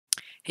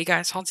Hey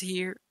guys, Hansi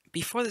here.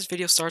 Before this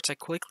video starts, I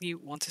quickly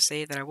want to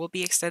say that I will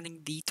be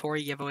extending the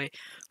Tori giveaway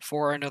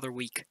for another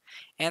week.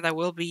 And I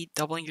will be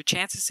doubling your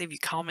chances if you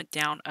comment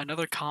down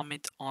another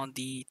comment on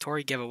the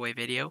Tori giveaway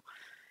video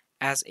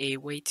as a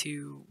way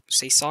to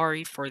say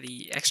sorry for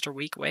the extra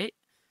week wait.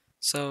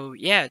 So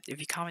yeah, if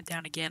you comment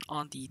down again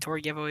on the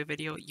Tori giveaway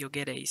video, you'll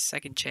get a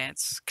second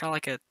chance, kind of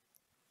like a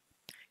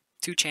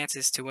 2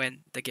 chances to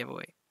win the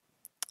giveaway.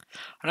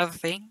 Another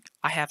thing,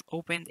 I have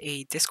opened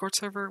a Discord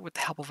server with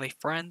the help of a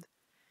friend.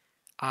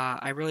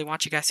 I really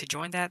want you guys to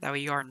join that. That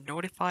way you are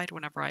notified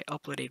whenever I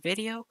upload a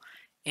video.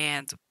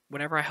 And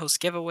whenever I host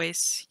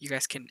giveaways, you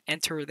guys can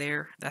enter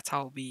there. That's how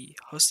I'll be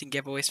hosting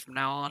giveaways from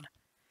now on.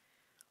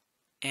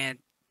 And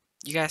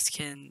you guys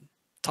can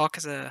talk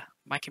as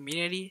my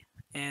community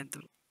and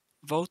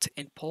vote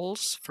in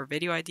polls for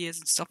video ideas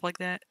and stuff like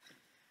that.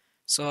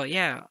 So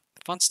yeah,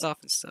 fun stuff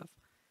and stuff.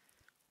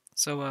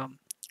 So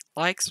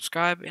like,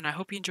 subscribe, and I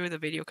hope you enjoy the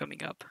video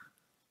coming up.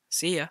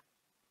 See ya.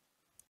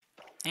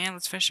 And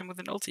let's finish him with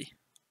an ulti.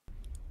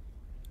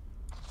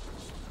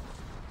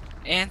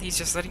 And he's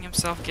just letting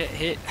himself get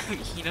hit.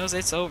 He knows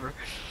it's over.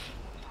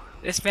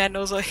 This man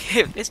knows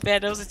this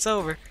man knows it's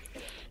over.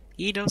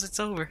 He knows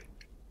it's over.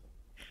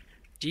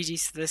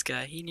 GG's to this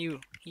guy. He knew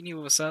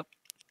what's up.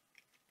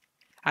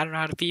 I don't know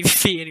how to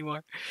PvP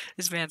anymore.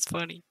 This man's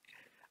funny.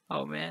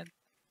 Oh man.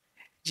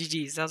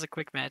 GG's. That was a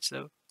quick match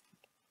though.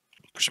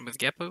 Push him with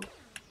Geppo.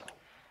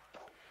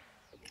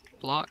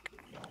 Block.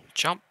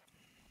 Jump.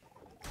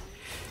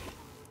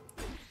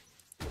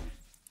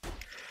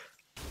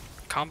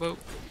 Combo.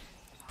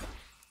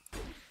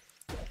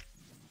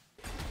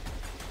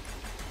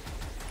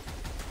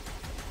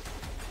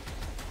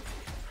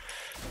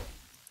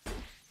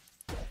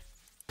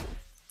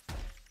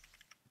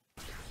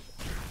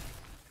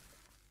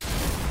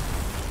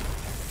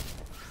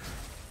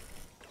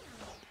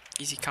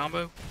 Easy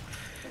combo.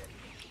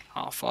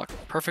 Oh fuck.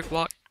 Perfect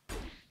block.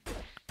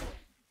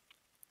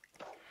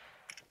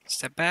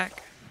 Step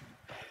back.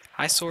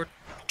 High sword.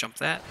 Jump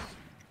that.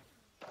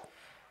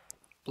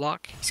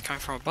 Block. He's coming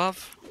from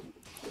above.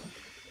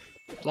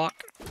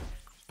 Block.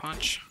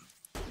 Punch.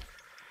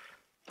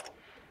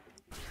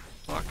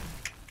 Block.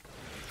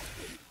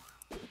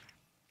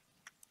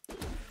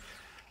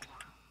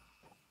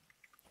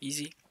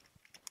 Easy.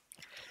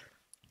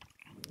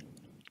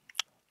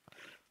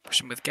 Push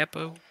him with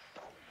Geppo.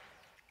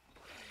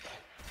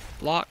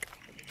 Block.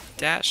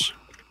 Dash.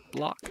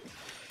 Block.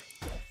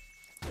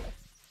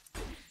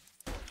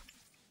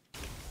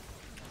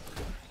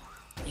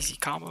 Easy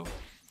combo.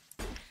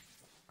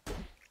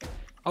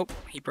 Oh,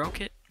 he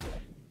broke it.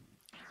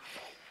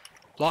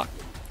 Block.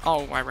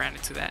 Oh, I ran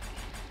into that.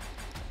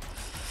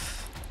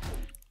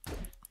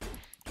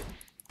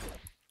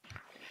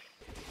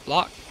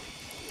 Block.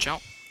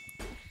 Jump.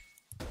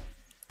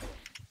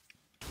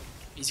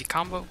 Easy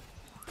combo.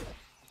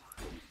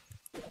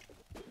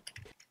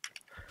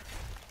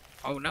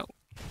 Oh no.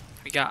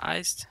 We got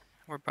iced.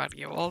 We're about to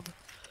get walled.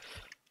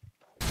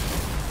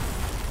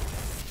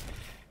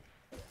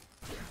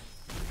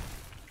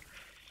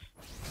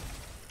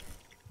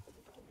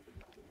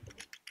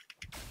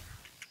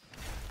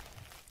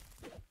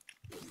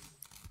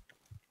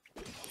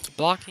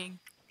 Blocking.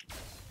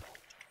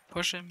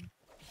 Push him.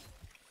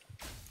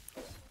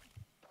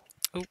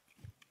 Oop.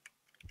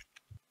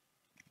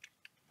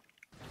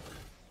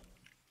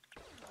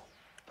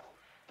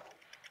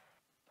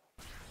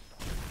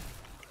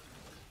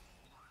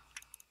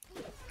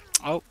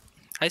 Oh,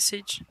 Ice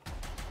Siege.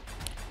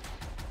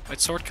 With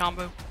sword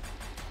combo.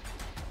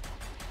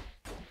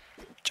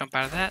 Jump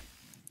out of that.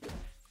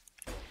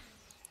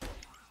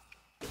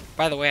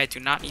 By the way, I do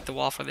not need the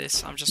wall for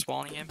this. I'm just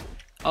walling him.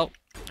 Oh,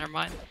 never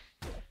mind.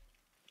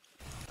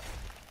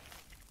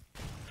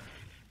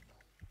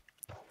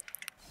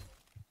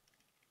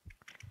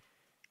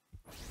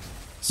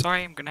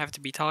 Sorry, I'm gonna have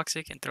to be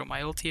toxic and throw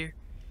my ult here.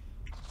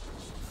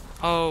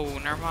 Oh,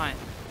 never mind.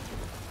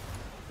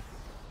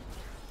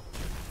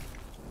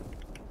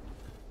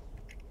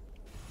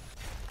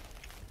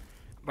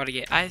 About to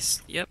get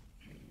iced. Yep.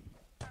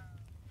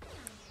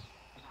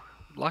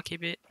 Blocky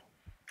bit.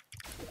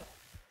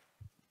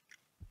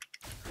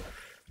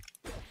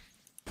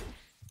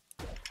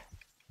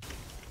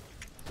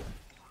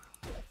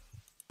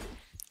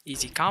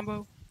 Easy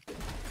combo.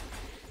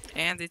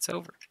 And it's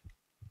over.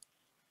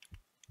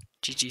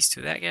 GG's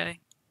to that guy.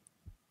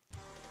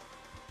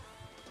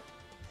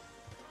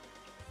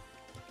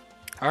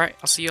 Alright,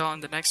 I'll see y'all in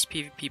the next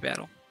PvP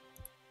battle.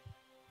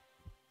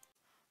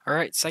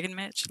 Alright, second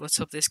match. Let's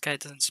hope this guy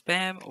doesn't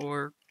spam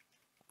or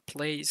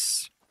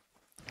plays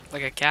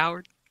like a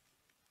coward.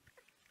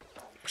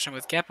 Push him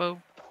with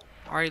Geppo.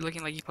 Already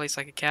looking like he plays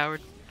like a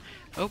coward.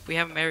 Oh, we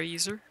have a Mary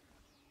user.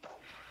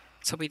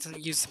 Let's hope he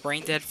doesn't use the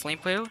brain dead flame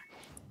player.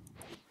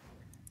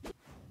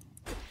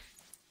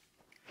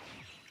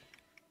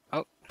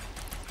 Oh,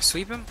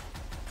 sweep him.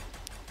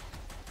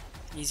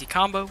 Easy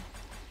combo.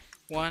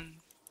 1,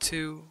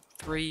 2,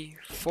 3,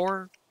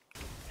 4.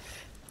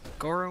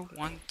 Goro.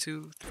 1,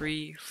 2,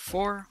 3,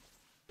 4.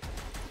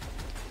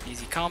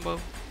 Easy combo.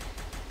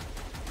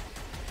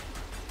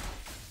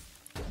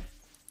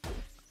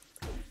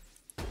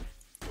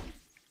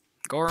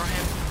 Goro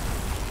him,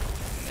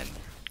 and then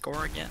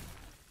Goro again.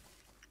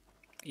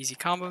 Easy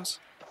combos.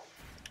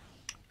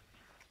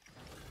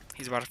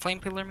 He's about to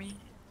flame pillar me.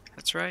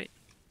 That's right.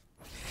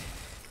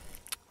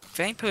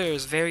 Flame pillar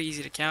is very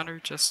easy to counter.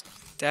 Just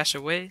dash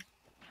away.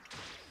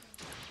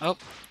 Oh.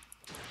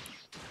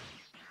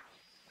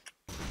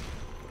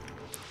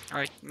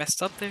 Alright,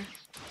 messed up there.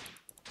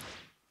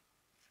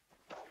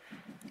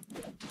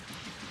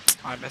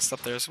 I messed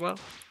up there as well.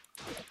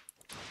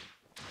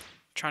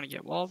 Trying to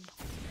get walled.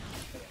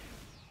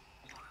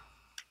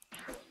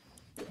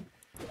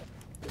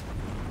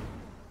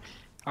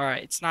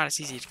 Alright, it's not as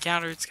easy to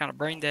counter. It's kind of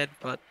brain dead,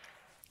 but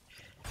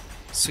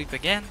sweep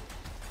again.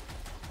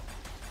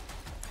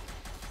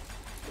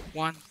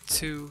 1,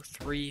 2,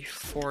 3,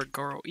 4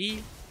 Goro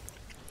E.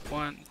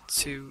 1,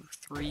 2,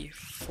 3,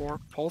 4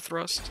 pole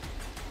thrust.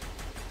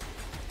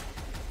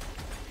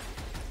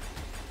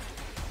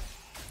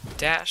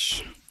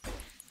 Dash.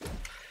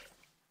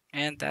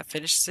 And that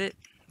finishes it.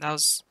 That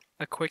was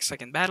a quick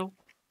second battle.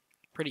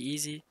 Pretty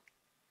easy.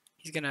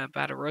 He's gonna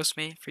battle roast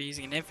me for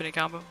using an infinite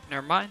combo.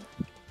 Never mind.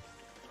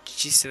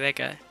 GG's to that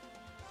guy.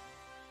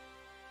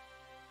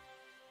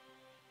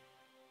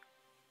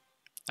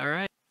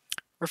 Alright.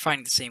 We're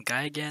fighting the same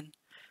guy again.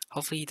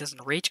 Hopefully he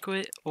doesn't rage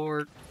quit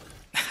or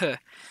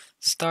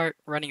start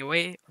running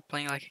away or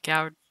playing like a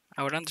coward.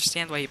 I would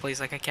understand why he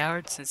plays like a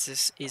coward since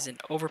this is an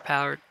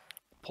overpowered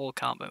pole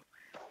combo.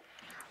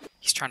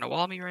 He's trying to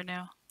wall me right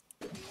now.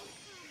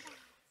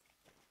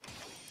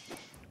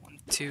 1,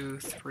 2,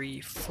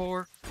 3,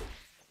 4.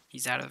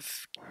 He's out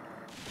of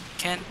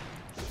Ken.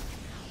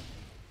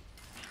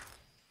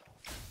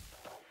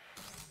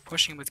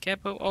 Pushing with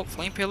Kempo. Oh,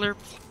 Flame Pillar.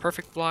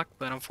 Perfect block,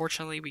 but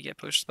unfortunately we get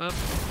pushed up.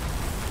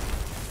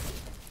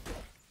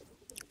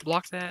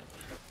 Block that.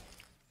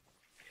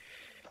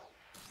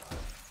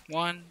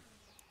 1,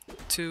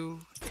 2,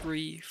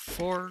 3,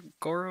 4.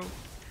 Goro.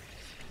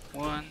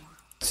 1,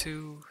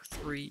 2,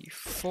 3,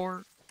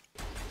 4.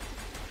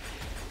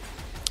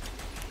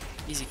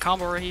 Easy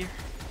combo right here.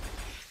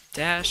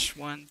 Dash.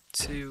 1,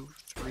 2,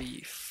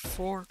 3,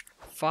 4,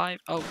 5.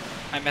 Oh,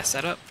 I messed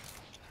that up.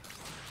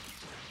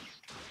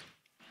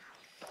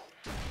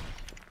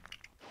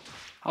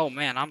 Oh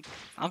man, I'm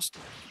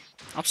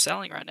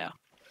selling right now.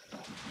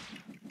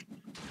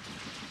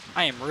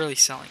 I am really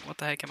selling. What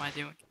the heck am I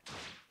doing?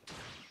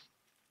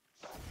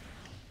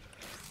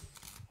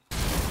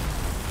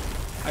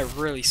 I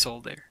really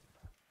sold there.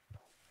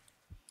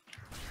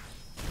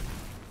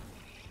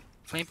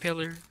 Flame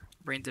Pillar,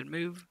 brain dead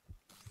move.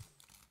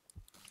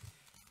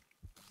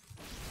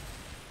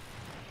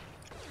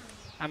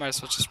 I might as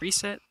well just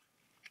reset.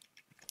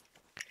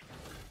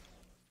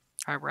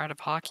 Alright, we're out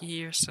of hockey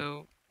here,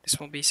 so this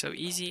won't be so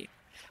easy.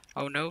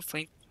 Oh no,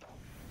 Flame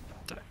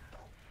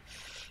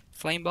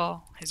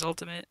Ball, his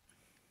ultimate.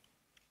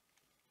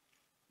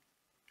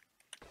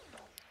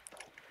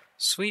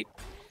 Sweep.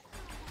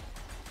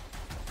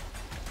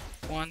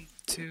 1,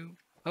 2.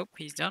 Oh,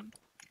 he's done.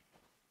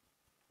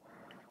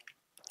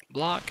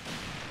 Block.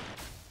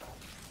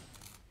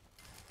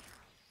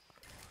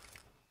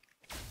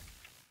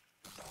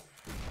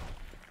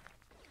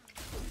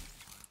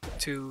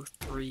 Two,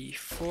 3,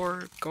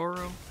 4.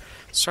 Goro.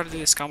 Let's try to do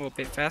this combo a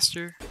bit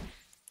faster.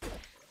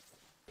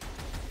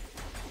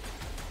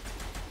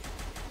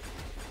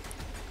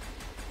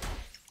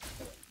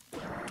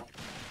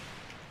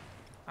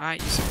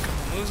 Alright, use a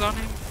couple moves on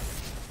him.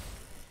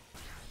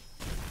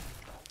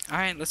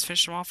 Alright, let's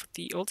finish him off with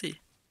the ulti.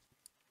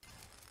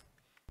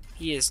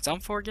 He is done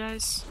for,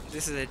 guys.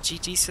 This is a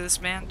GG's to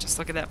this man. Just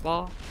look at that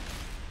ball.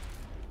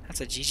 That's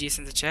a GG's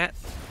in the chat.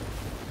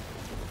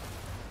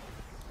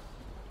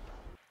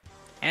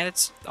 And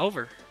it's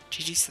over.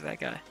 GG's to that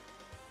guy.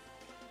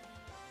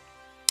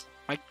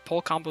 My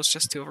pole combo is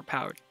just too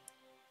overpowered.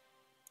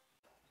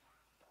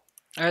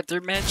 Alright,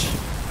 third match.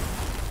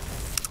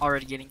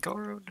 Already getting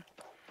Goro'd.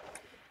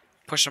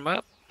 Push him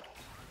up.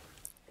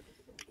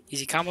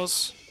 Easy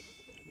combos.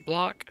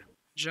 Block.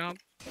 Jump.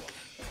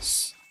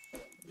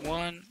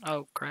 1.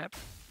 Oh, crap.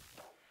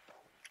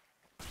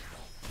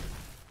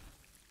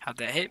 How'd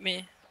that hit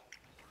me?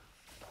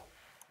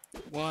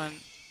 1.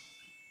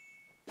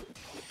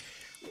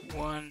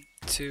 1,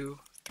 2,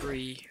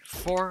 3,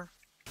 4.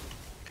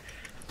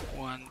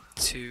 1,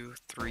 2,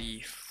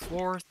 3,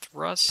 4.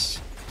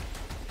 Thrust.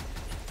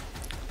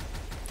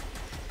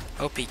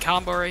 OP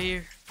combo right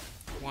here.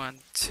 1,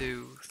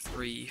 2,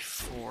 3,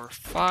 4,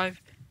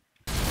 5.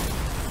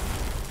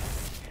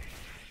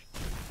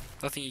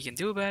 Nothing you can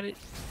do about it.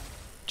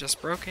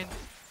 Just broken.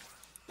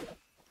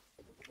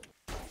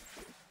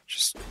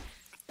 Just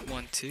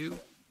 1, 2.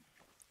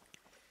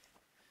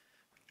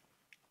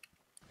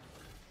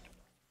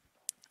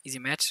 Easy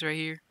matches right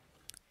here.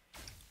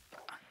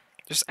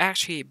 There's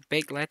actually a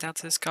big letdown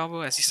to this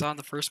combo, as you saw in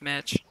the first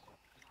match.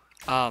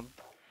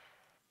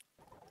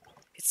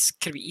 It's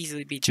could be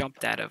easily be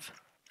jumped out of.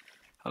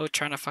 Oh,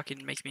 trying to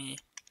fucking make me.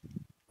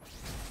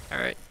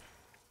 Alright.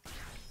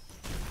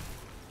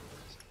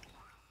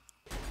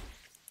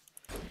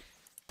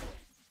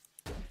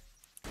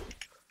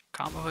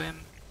 Combo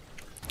him.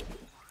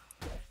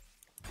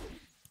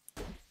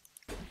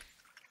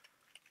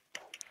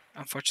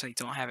 unfortunately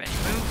don't have any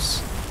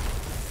moves.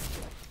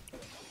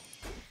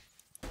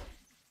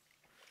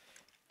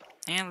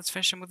 And let's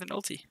finish him with an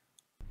ulti.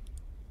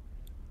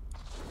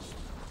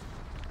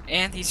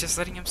 And he's just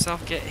letting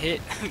himself get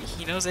hit.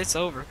 He knows it's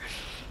over.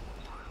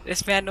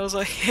 This man knows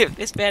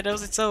this man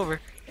knows it's over.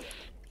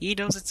 He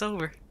knows it's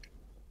over.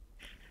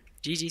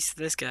 GG's to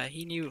this guy.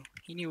 He knew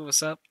what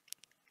was up.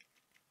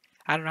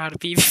 I don't know how to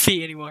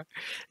PvP anymore.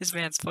 This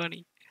man's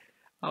funny.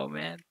 Oh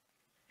man.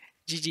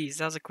 GG's.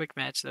 That was a quick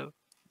match though.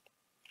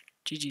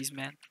 GG's,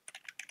 man.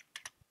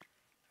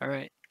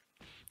 Alright.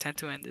 Time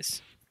to end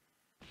this.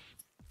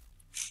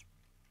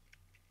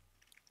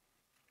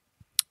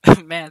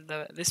 Man,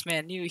 this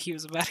man knew he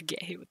was about to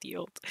get hit with the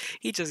ult.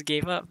 He just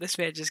gave up. This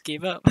man just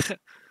gave up.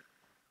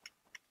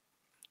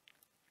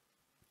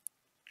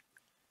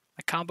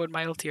 I combo and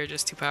my ulti are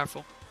just too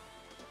powerful.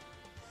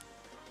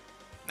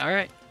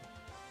 Alright.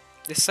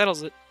 This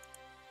settles it.